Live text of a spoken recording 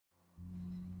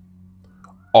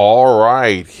All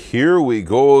right, here we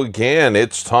go again.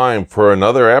 It's time for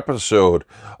another episode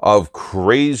of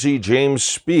Crazy James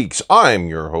Speaks. I'm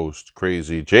your host,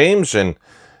 Crazy James, and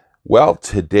well,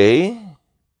 today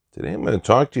I'm going to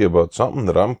talk to you about something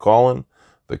that I'm calling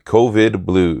the COVID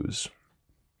blues.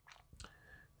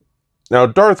 Now,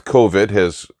 Darth COVID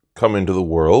has come into the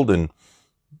world and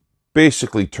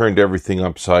basically turned everything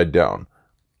upside down.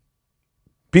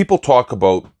 People talk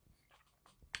about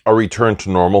a return to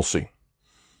normalcy.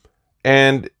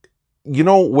 And,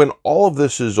 when all of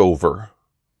this is over,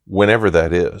 whenever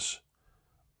that is,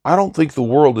 I don't think the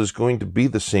world is going to be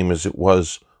the same as it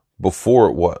was, before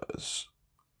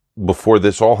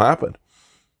this all happened.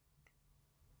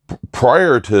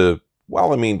 Prior to,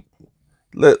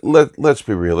 let's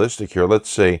be realistic here. Let's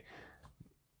say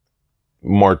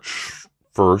March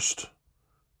 1st,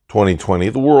 2020,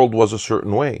 the world was a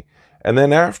certain way. And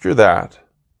then after that,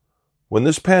 when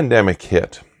this pandemic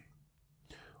hit,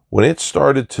 when it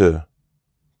started to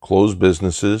close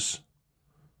businesses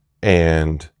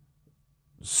and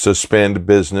suspend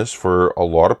business for a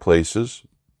lot of places,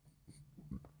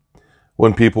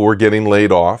 when people were getting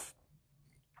laid off,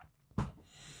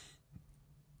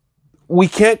 we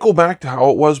can't go back to how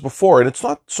it was before. And it's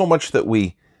not so much that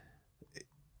we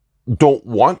don't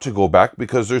want to go back,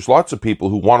 because there's lots of people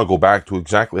who want to go back to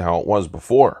exactly how it was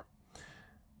before.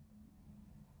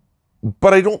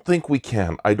 But I don't think we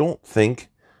can. I don't think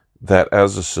that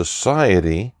as a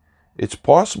society, it's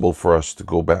possible for us to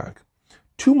go back.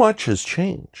 Too much has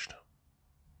changed.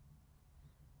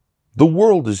 The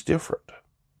world is different.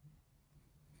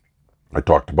 I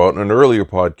talked about in an earlier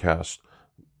podcast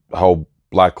how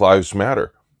Black Lives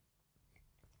Matter,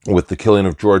 with the killing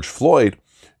of George Floyd,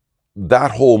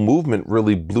 that whole movement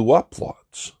really blew up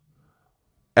lots.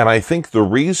 And I think the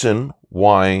reason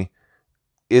why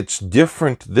it's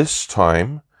different this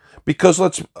time, because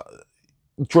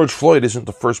George Floyd isn't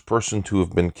the first person to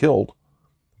have been killed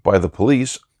by the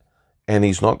police, and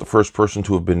he's not the first person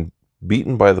to have been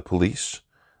beaten by the police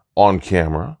on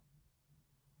camera.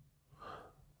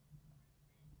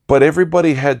 But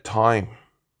everybody had time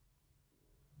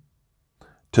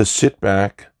to sit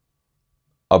back,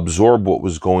 absorb what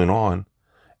was going on,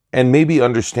 and maybe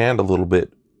understand a little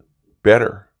bit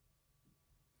better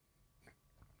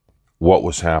what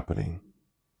was happening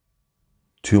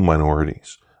to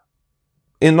minorities.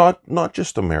 In not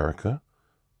just America,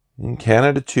 in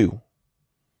Canada too.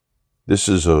 This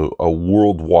is a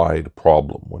worldwide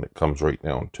problem when it comes right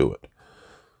down to it.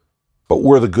 But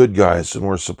we're the good guys and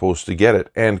we're supposed to get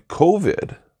it. And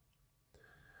COVID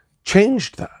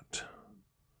changed that.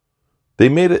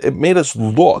 COVID made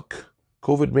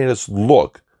us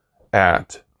look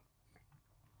at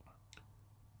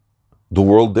the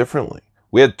world differently.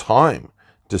 We had time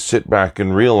to sit back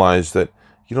and realize that,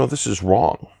 this is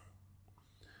wrong.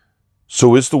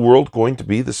 So is the world going to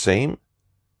be the same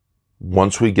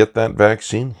once we get that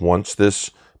vaccine? Once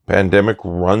this pandemic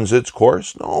runs its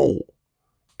course? No,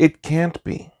 it can't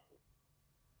be.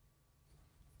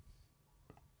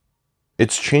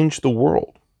 It's changed the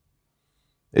world.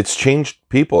 It's changed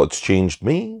people. It's changed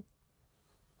me.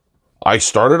 I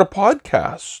started a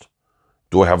podcast.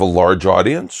 Do I have a large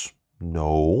audience?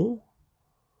 No.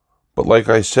 But like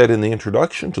I said in the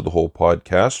introduction to the whole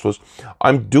podcast,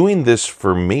 I'm doing this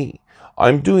for me.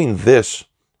 I'm doing this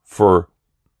for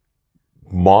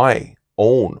my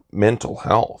own mental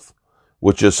health,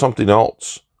 which is something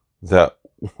else that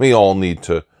we all need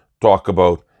to talk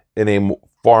about in a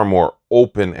far more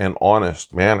open and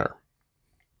honest manner.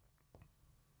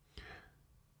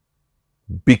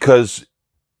 Because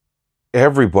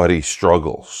everybody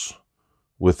struggles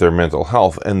with their mental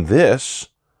health. And this,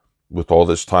 with all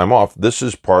this time off, this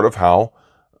is part of how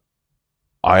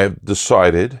I have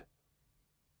decided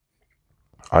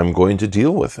I'm going to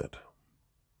deal with it.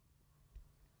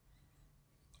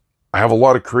 I have a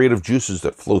lot of creative juices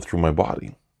that flow through my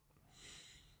body.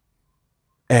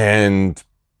 And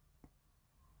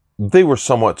they were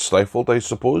somewhat stifled, I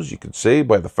suppose you could say,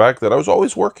 by the fact that I was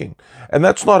always working. And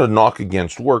that's not a knock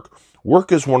against work.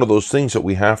 Work is one of those things that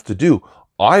we have to do.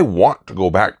 I want to go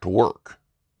back to work.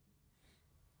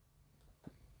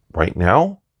 Right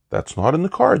now, that's not in the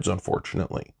cards,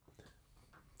 unfortunately.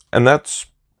 And that's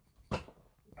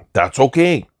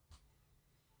okay.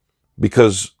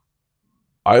 Because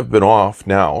I've been off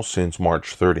now since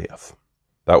March 30th.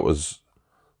 That was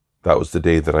the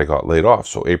day that I got laid off.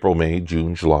 So April, May,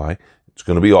 June, July. It's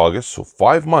going to be August. So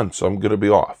 5 months I'm going to be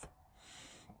off.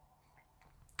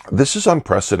 This is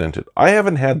unprecedented. I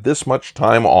haven't had this much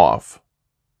time off.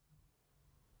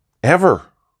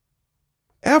 Ever.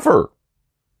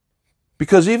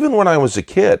 Because even when I was a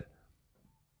kid,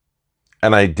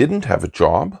 and I didn't have a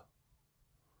job,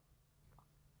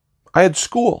 I had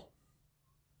school,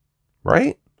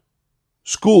 right?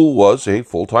 School was a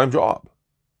full-time job,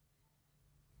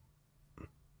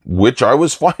 which I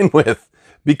was fine with,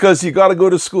 because you got to go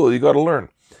to school, you got to learn.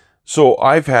 So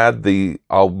I've had these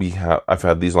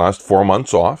last 4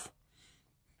 months off.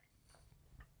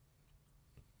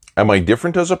 Am I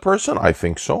different as a person? I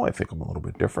think so. I think I'm a little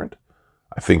bit different.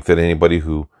 I think that anybody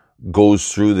who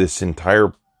goes through this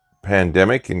entire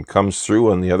pandemic and comes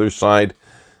through on the other side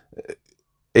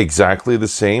exactly the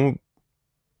same,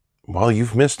 well,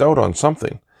 you've missed out on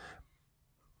something.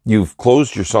 You've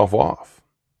closed yourself off.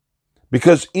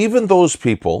 Because even those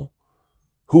people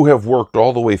who have worked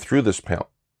all the way through this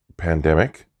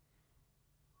pandemic,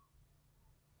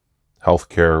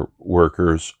 healthcare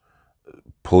workers,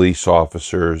 police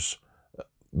officers,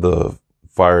 the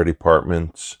fire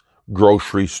departments,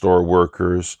 grocery store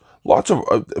workers, lots of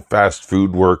fast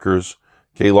food workers,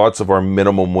 okay, lots of our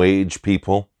minimum wage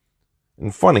people.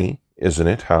 And funny, isn't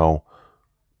it, how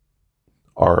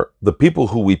the people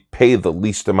who we pay the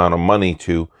least amount of money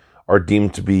to are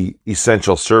deemed to be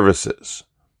essential services.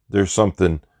 There's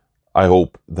something, I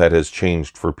hope, that has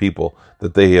changed for people,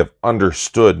 that they have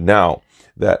understood now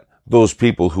that those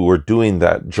people who are doing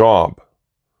that job,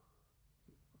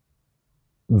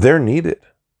 they're needed.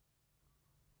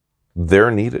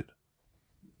 They're needed.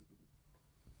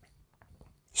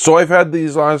 So I've had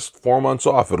these last 4 months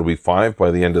off. It'll be 5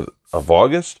 by the end of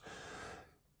August.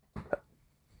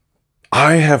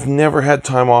 I have never had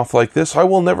time off like this. I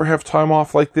will never have time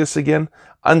off like this again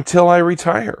until I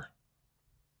retire.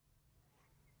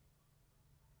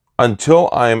 Until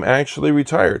I'm actually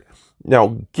retired.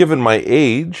 Now, given my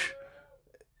age,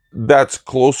 that's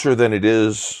closer than it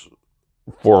is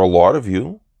for a lot of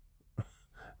you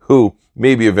who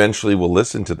maybe eventually will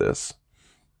listen to this.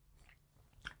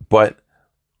 But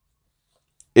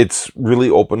it's really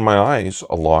opened my eyes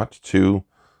a lot to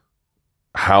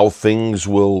how things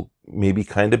will maybe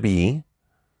kind of be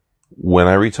when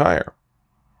I retire.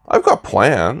 I've got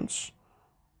plans.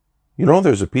 You know,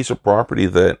 there's a piece of property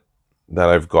that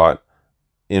I've got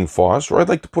in Foss where I'd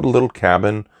like to put a little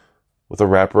cabin with a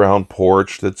wraparound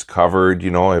porch that's covered.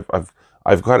 You know,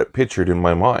 I've got it pictured in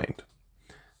my mind.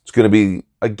 It's going to be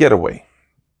a getaway,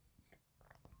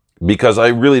 because I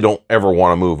really don't ever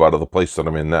want to move out of the place that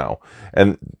I'm in now.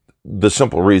 And the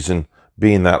simple reason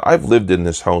being that I've lived in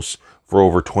this house for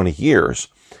over 20 years.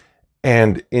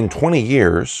 And in 20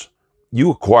 years,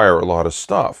 you acquire a lot of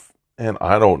stuff. And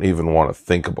I don't even want to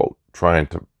think about trying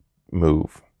to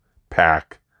move,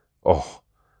 pack. Oh,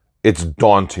 it's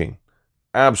daunting.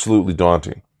 Absolutely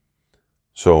daunting.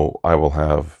 So I will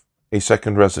have a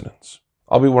second residence.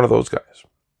 I'll be one of those guys.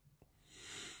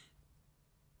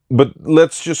 But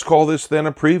let's just call this then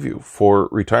a preview for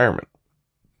retirement.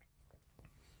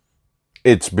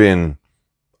 It's been,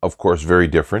 of course, very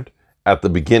different. At the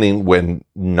beginning, when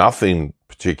nothing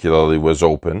particularly was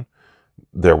open,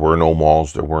 there were no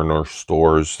malls, there were no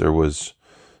stores, there was,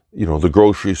 you know, the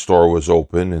grocery store was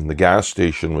open and the gas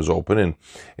station was open. And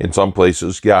in some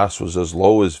places, gas was as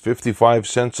low as 55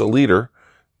 cents a liter.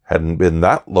 Hadn't been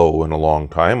that low in a long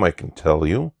time, I can tell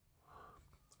you.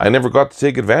 I never got to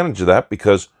take advantage of that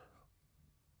because,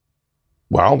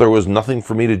 well, there was nothing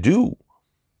for me to do.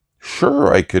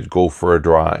 Sure, I could go for a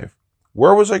drive.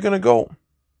 Where was I going to go?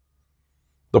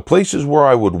 The places where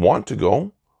I would want to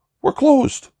go were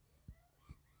closed.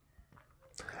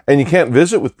 And you can't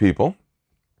visit with people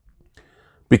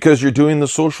because you're doing the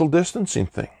social distancing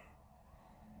thing.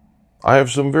 I have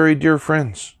some very dear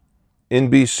friends in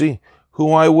BC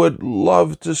who I would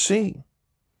love to see,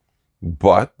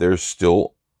 but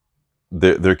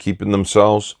they're keeping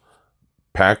themselves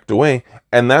packed away,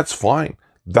 and that's fine.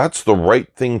 That's the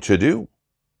right thing to do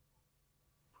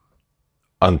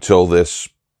until this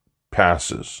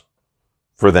passes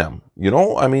for them. You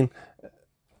know, I mean,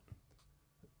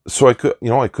 so I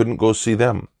couldn't go see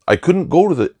them. I couldn't go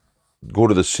to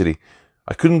the city.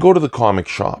 I couldn't go to the comic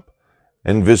shop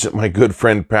and visit my good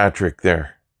friend Patrick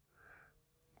there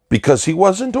because he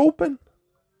wasn't open.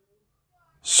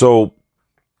 So,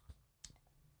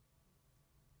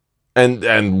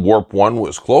 and Warp 1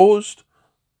 was closed.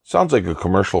 Sounds like a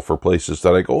commercial for places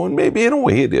that I go, and maybe in a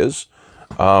way it is.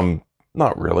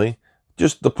 Not really.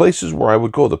 Just the places where I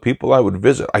would go, the people I would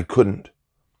visit, I couldn't.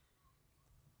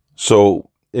 So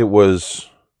it was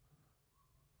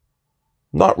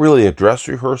not really a dress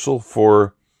rehearsal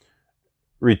for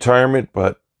retirement,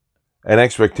 but an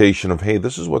expectation of, hey,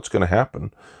 this is what's going to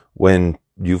happen when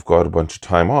you've got a bunch of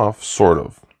time off, sort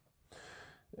of.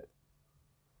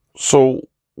 So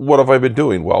what have I been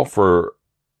doing? Well, for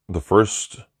the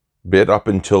first bit, up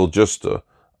until just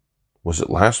was it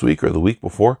last week or the week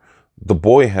before? The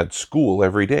boy had school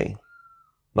every day.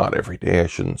 Not every day, I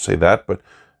shouldn't say that, but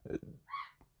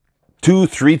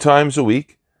 2-3 times a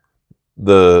week,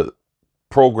 the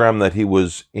program that he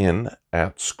was in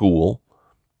at school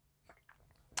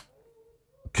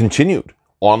continued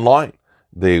online.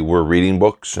 They were reading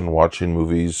books and watching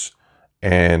movies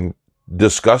and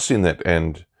discussing it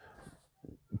and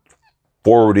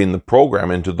forwarding the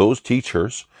program into those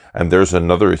teachers. And there's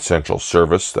another essential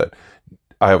service that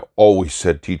I've always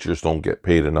said teachers don't get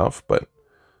paid enough, but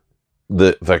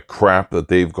the crap that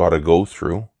they've got to go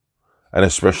through, and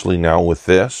especially now with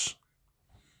this,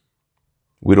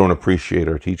 we don't appreciate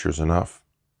our teachers enough.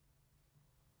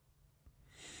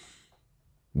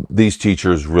 These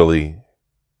teachers really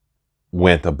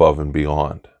went above and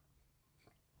beyond.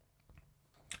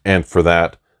 And for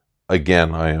that,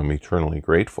 again, I am eternally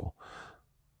grateful.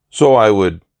 So I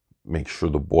would make sure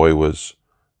the boy was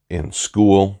in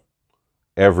school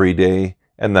every day,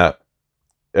 and that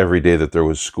every day that there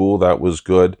was school, that was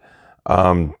good.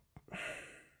 For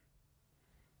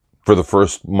the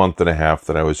first month and a half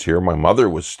that I was here, my mother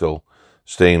was still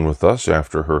staying with us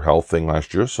after her health thing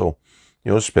last year. So,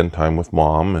 spend time with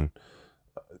mom and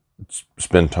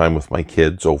spend time with my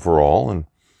kids overall. And,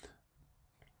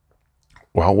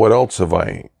 well, what else have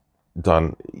I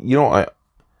done?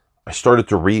 I started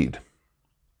to read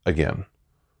again,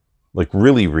 like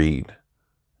really read.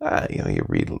 You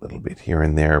read a little bit here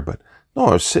and there, but no,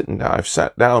 I've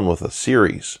sat down with a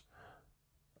series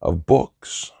of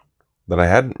books that I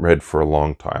hadn't read for a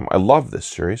long time. I love this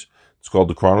series. It's called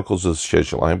The Chronicles of the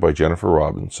Scheduline by Jennifer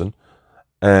Robertson.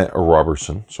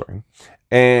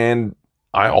 And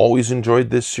I always enjoyed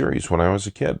this series when I was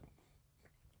a kid.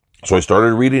 So I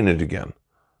started reading it again.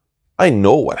 I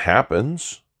know what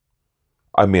happens.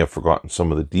 I may have forgotten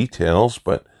some of the details,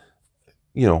 but,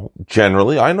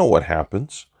 generally I know what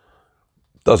happens.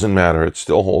 Doesn't matter. It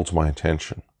still holds my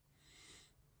attention.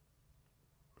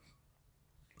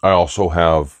 I also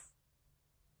have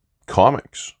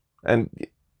comics, and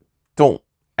don't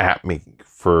at me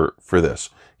for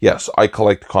this. Yes, I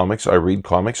collect comics, I read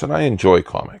comics, and I enjoy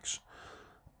comics.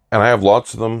 And I have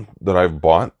lots of them that I've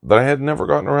bought that I had never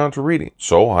gotten around to reading.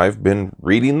 So I've been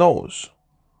reading those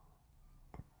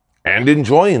and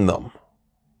enjoying them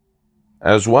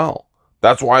as well.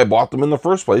 That's why I bought them in the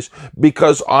first place,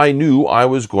 because I knew I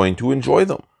was going to enjoy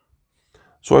them.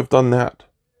 So I've done that.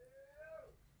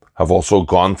 I've also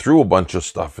gone through a bunch of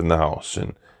stuff in the house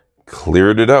and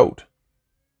cleared it out.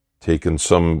 Taken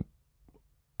some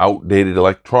outdated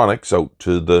electronics out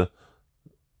to the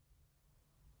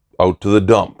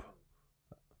dump.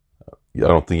 I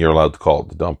don't think you're allowed to call it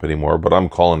the dump anymore, but I'm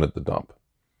calling it the dump.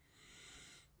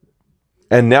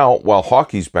 And now, while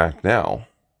hockey's back now,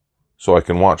 so I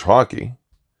can watch hockey.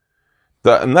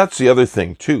 And that's the other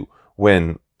thing too.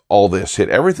 When all this hit,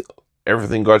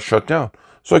 everything got shut down.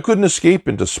 So I couldn't escape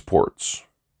into sports.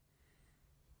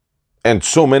 And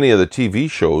so many of the TV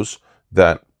shows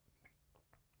that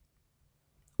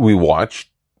we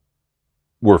watched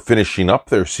were finishing up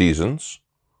their seasons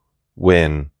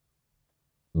when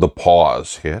the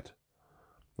pause hit.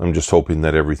 I'm just hoping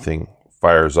that everything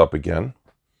fires up again.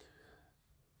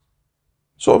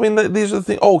 So, these are the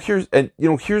things. Oh,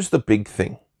 here's the big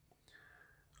thing.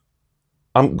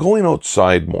 I'm going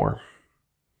outside more.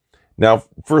 Now,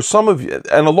 for some of you,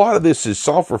 and a lot of this is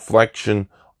self-reflection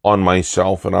on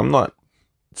myself, and I'm not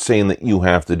saying that you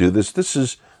have to do this. This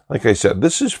is, like I said,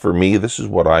 this is for me. This is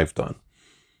what I've done.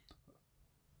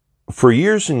 For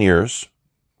years and years,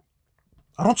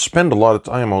 I don't spend a lot of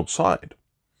time outside.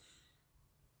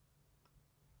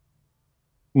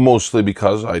 Mostly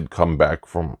because I'd come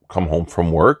home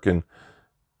from work, and,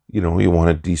 you want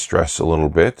to de-stress a little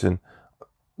bit, and,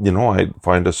 I'd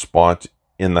find a spot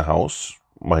in the house,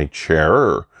 my chair,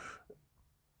 or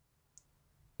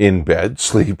in bed,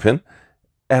 sleeping,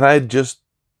 and I'd just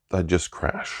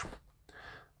crash.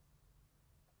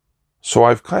 So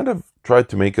I've kind of tried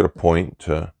to make it a point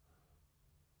to,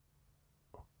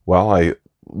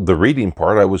 the reading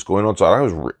part, I was going outside. I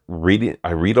was reading.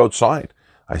 I read outside.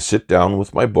 I sit down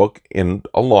with my book in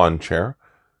a lawn chair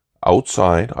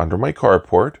outside under my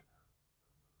carport,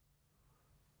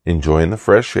 enjoying the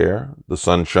fresh air, the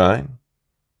sunshine,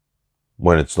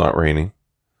 when it's not raining.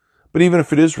 But even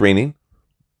if it is raining,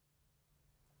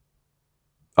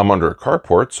 I'm under a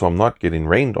carport, so I'm not getting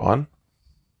rained on.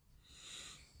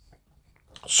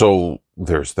 So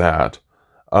there's that.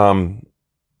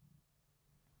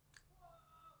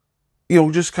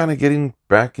 Just kind of getting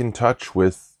back in touch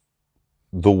with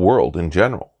the world in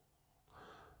general.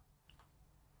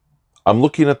 I'm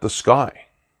looking at the sky.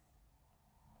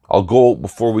 I'll go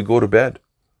before we go to bed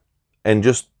and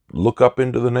just look up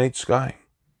into the night sky.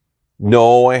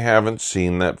 No, I haven't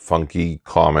seen that funky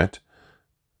comet.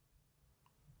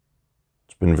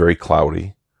 It's been very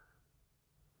cloudy,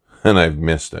 and I've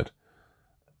missed it.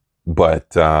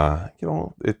 But,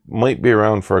 it might be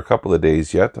around for a couple of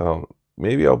days yet.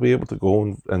 Maybe I'll be able to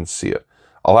go and see it.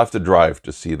 I'll have to drive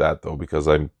to see that, though, because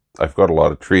I've got a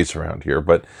lot of trees around here.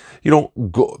 But,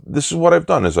 this is what I've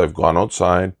done, is I've gone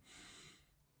outside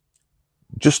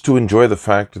just to enjoy the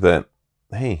fact that,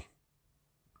 hey,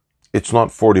 it's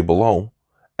not 40 below.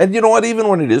 And you know what? Even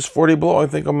when it is 40 below, I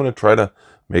think I'm going to try to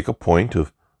make a point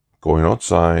of going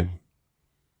outside,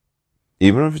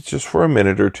 even if it's just for a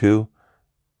minute or two,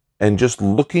 and just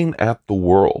looking at the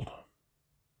world.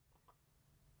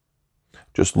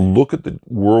 Just look at the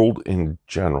world in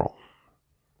general.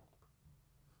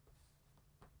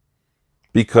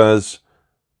 Because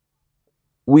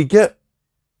we get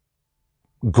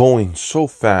going so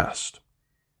fast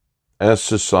as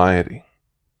society.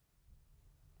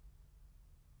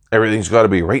 Everything's got to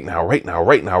be right now, right now,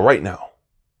 right now, right now.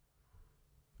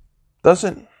 Does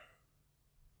it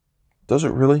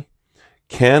really?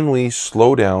 Can we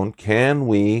slow down? Can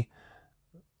we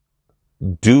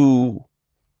do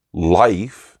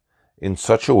life in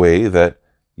such a way that,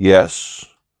 yes,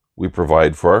 we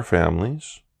provide for our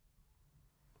families,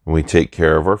 and we take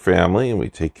care of our family, and we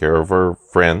take care of our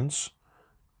friends,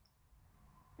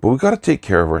 but we got to take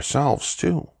care of ourselves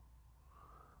too.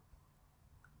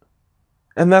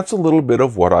 And that's a little bit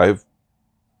of what I've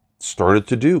started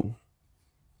to do.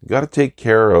 You got to take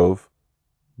care of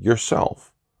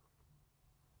yourself.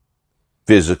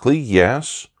 Physically,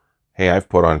 yes. Hey, I've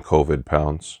put on COVID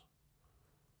pounds.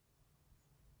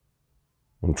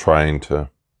 I'm trying to,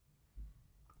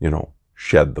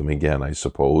 shed them again, I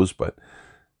suppose. But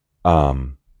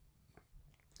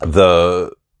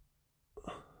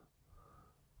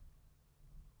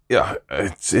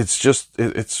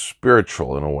it's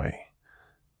spiritual in a way.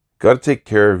 Got to take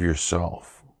care of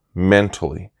yourself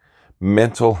mentally.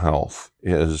 Mental health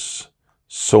is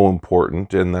so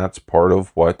important, and that's part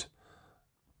of what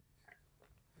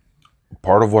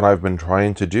I've been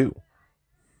trying to do.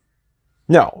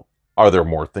 Now, are there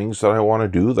more things that I want to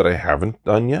do that I haven't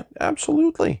done yet?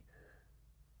 Absolutely.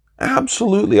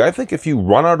 Absolutely. I think if you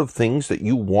run out of things that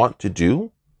you want to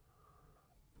do,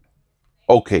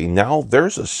 okay, now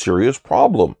there's a serious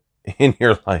problem in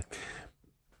your life.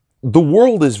 The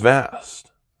world is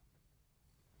vast.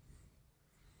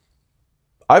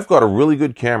 I've got a really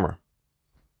good camera.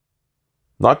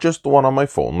 Not just the one on my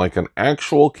phone, like an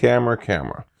actual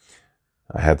camera.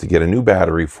 I had to get a new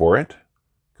battery for it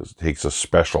because it takes a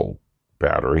special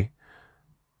battery.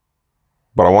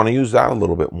 But I want to use that a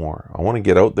little bit more. I want to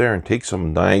get out there and take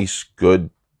some nice, good,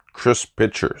 crisp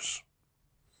pictures.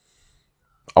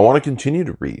 I want to continue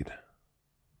to read.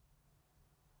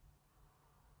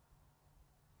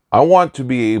 I want to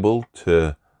be able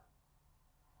to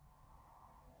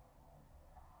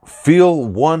feel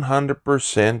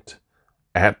 100%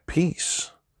 at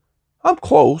peace. I'm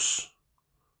close.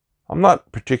 I'm not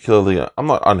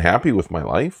unhappy with my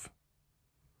life.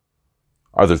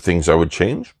 Are there things I would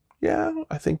change? Yeah,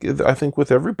 I think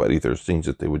with everybody there's things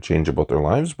that they would change about their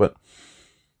lives, but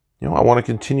I want to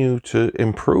continue to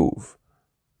improve.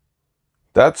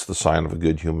 That's the sign of a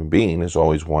good human being, is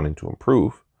always wanting to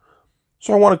improve.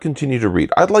 So I want to continue to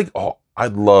read. I'd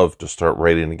love to start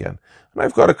writing again. And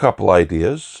I've got a couple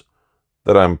ideas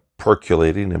that I'm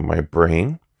percolating in my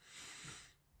brain.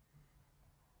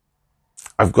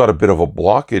 I've got a bit of a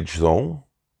blockage, though.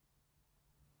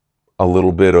 A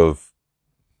little bit of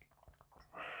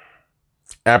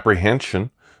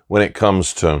apprehension when it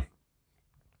comes to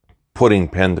putting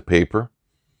pen to paper.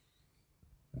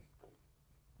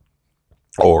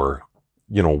 Or,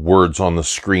 words on the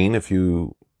screen, if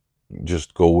you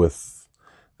just go with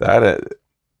that.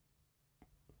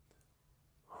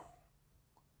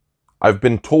 I've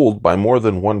been told by more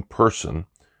than one person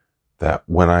that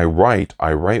when I write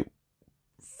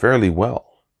fairly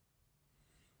well.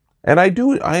 And I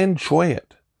enjoy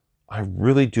it. I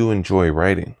really do enjoy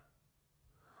writing.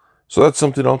 So that's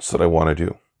something else that I want to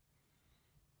do.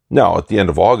 Now, at the end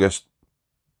of August,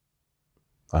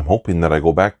 I'm hoping that I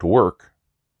go back to work.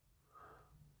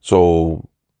 So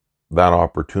that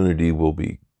opportunity will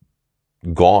be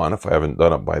gone if I haven't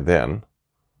done it by then.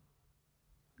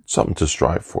 Something to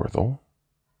strive for, though.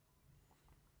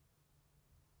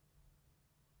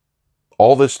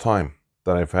 All this time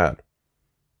that I've had,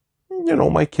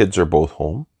 my kids are both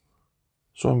home.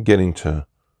 So I'm getting to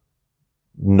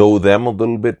know them a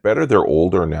little bit better. They're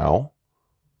older now.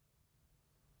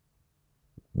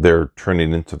 They're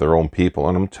turning into their own people.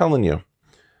 And I'm telling you,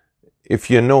 if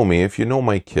you know me, if you know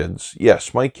my kids,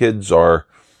 yes, my kids are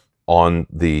on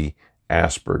the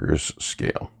Asperger's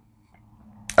scale.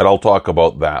 And I'll talk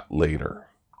about that later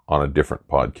on a different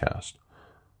podcast.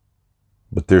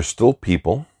 But they're still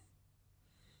people.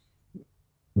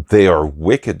 They are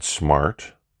wicked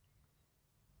smart.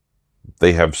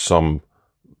 They have some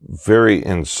very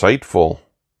insightful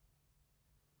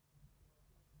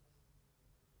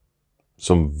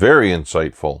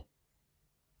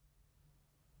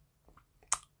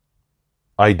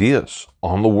ideas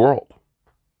on the world.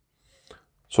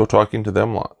 So talking to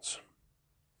them lots.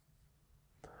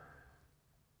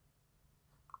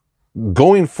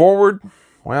 Going forward,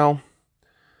 well,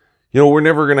 we're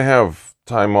never going to have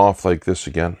time off like this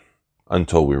again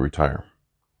until we retire.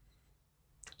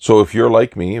 So if you're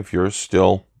like me, if you're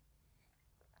still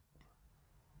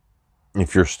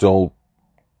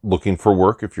looking for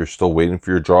work, if you're still waiting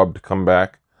for your job to come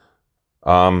back,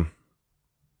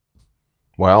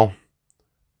 well,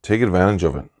 take advantage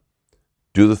of it.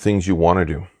 Do the things you want to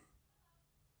do.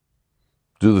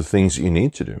 Do the things that you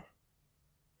need to do.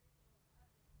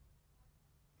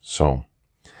 So,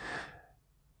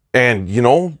 and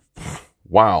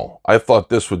wow, I thought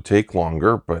this would take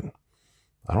longer, but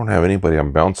I don't have anybody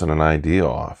I'm bouncing an idea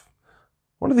off.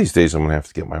 One of these days I'm going to have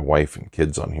to get my wife and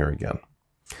kids on here again.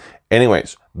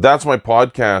 Anyways, that's my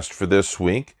podcast for this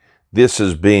week. This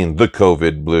has been The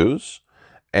COVID Blues.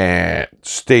 And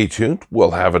stay tuned.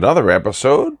 We'll have another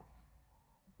episode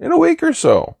in a week or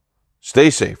so. Stay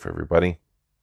safe, everybody.